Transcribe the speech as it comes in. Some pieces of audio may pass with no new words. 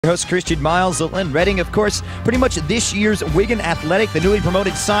Host Christian Miles and Reading, of course, pretty much this year's Wigan Athletic, the newly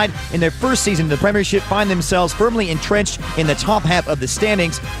promoted side in their first season in the Premiership, find themselves firmly entrenched in the top half of the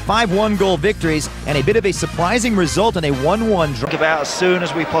standings. 5-1 goal victories and a bit of a surprising result in a 1-1 draw. About as soon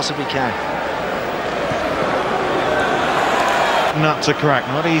as we possibly can. Nut to crack,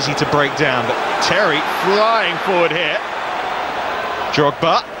 not easy to break down, but Terry flying forward here.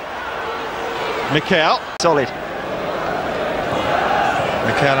 Drogba, Mikel, solid.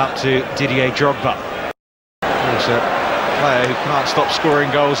 Mikel up to Didier Drogba. He's a player who can't stop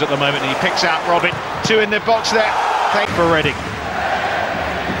scoring goals at the moment, and he picks out Robin. Two in the box there, thank for Reading.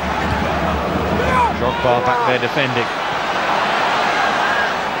 Drogba back there defending.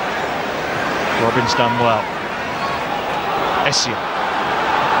 Robin's done well. Essien.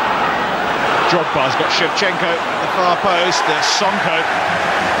 Drogba's got Shevchenko at the far post. There's Sonko.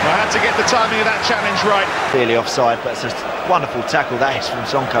 I had to get the timing of that challenge right. Clearly offside, but it's a wonderful tackle that is from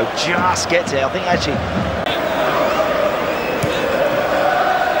Sonko. Just gets it. I think actually.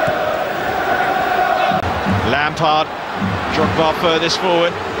 Lampard. Drogba furthest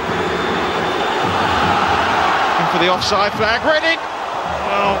forward. Looking for the offside flag. Reading.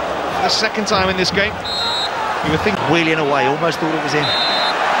 Well, for the second time in this game. You would think wheeling away, almost thought it was in.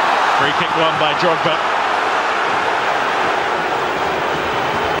 Free kick won by Drogba.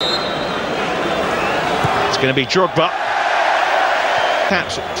 It's going to be Drogba.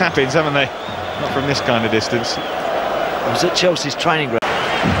 Tap-ins, haven't they? Not from this kind of distance. It was at Chelsea's training ground.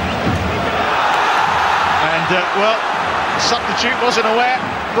 And, well, the substitute wasn't aware.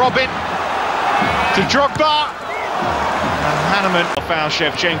 Robin to Drogba. And Hanneman found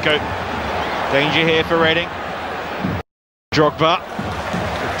Shevchenko. Danger here for Reading. Drogba.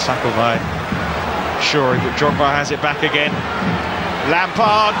 Good tackle by Shorey, but Drogba has it back again.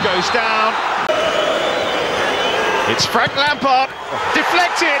 Lampard goes down. It's Frank Lampard.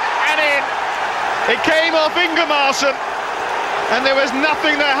 Deflected and in. It came off Ingemarson. And there was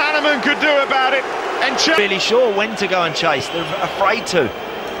nothing that Hanneman could do about it. And really sure when to go and chase. They're afraid to.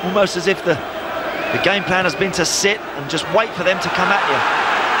 Almost as if the game plan has been to sit and just wait for them to come at you.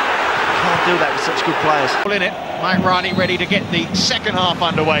 Can't do that with such good players. In it, Mike Riley ready to get the second half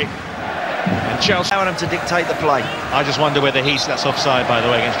underway. And Chelsea want him to dictate the play. I just wonder whether that's offside, by the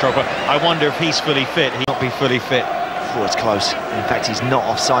way, against Drogba. I wonder if he's fully fit. He'll not be fully fit. Oh, it's close. In fact, he's not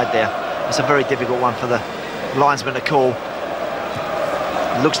offside there. It's a very difficult one for the linesman to call.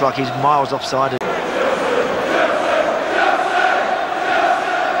 It looks like he's miles offside.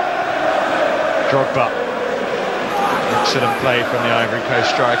 Drogba. Excellent play from the Ivory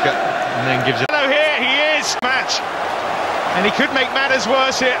Coast striker. And then gives it. Hello, here he is. Match. And he could make matters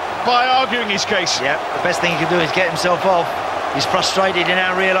worse here by arguing his case. Yeah, the best thing he can do is get himself off. He's frustrated, he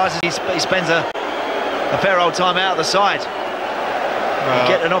now realises he spends a fair old time out of the side. You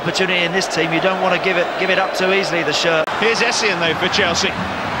get an opportunity in this team, you don't want to give it up too easily, the shirt. Here's Essien though for Chelsea.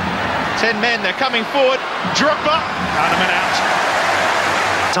 10 men, they're coming forward. Drogba, Hanneman out.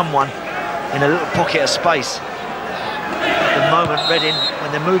 Someone in a little pocket of space. At the moment, Reading,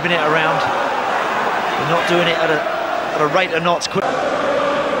 when they're moving it around, they're not doing it at a rate of knots quick.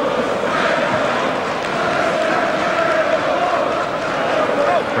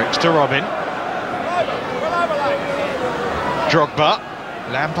 Bricks to Robin. Drogba.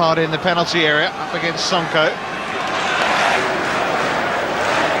 Lampard in the penalty area, up against Sonko.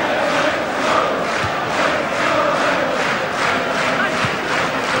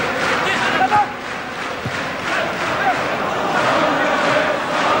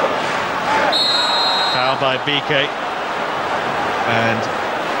 Foul by BK. And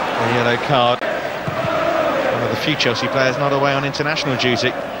a yellow card. One of the few Chelsea players not away on international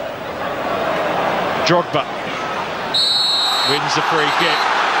duty. Drogba wins the free kick,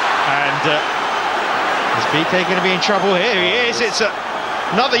 and is BK going to be in trouble here? He is. It's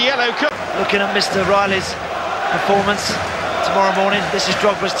another yellow card. Looking at Mr. Riley's performance tomorrow morning, this is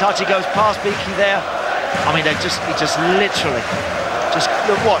Drogba's touch. He goes past BK there. I mean, he just literally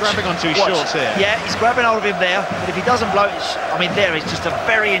watch. Grabbing onto his shorts here. Yeah, he's grabbing hold of him there. But if he doesn't blow it, I mean, there is just a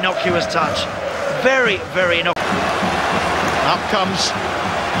very innocuous touch. Very, very innocuous. Up comes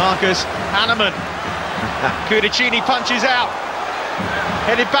Marcus Hanneman. Cudicini punches out.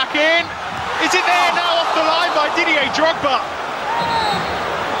 Headed back in. Is it there now off the line by Didier Drogba?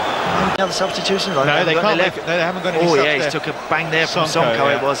 Any other substitutions? No, they can't. They haven't got any subs yeah, there. he took a bang there from Sonko,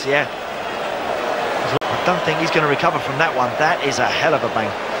 yeah. It was, yeah. I don't think he's going to recover from that one. That is a hell of a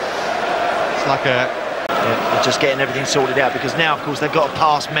bang. It's like a They're just getting everything sorted out, because now, of course, they've got to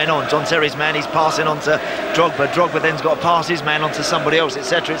pass men on. John Terry's man, he's passing on to Drogba. Drogba then's got to pass his man on to somebody else,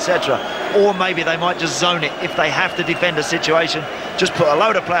 etc., etc. Or maybe they might just zone it if they have to defend a situation. Just put a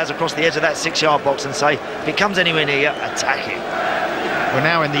load of players across the edge of that 6-yard box and say, if it comes anywhere near you, attack it. We're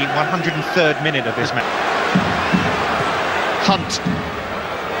now in the 103rd minute of this match. Hunt.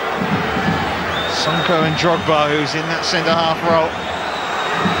 Sonko and Drogba, who's in that centre-half role.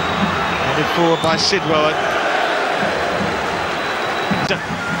 Headed forward by Sidwell.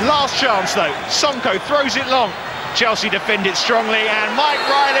 Last chance though, Sonko throws it long. Chelsea defend it strongly, and Mike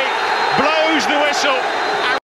Riley blows the whistle.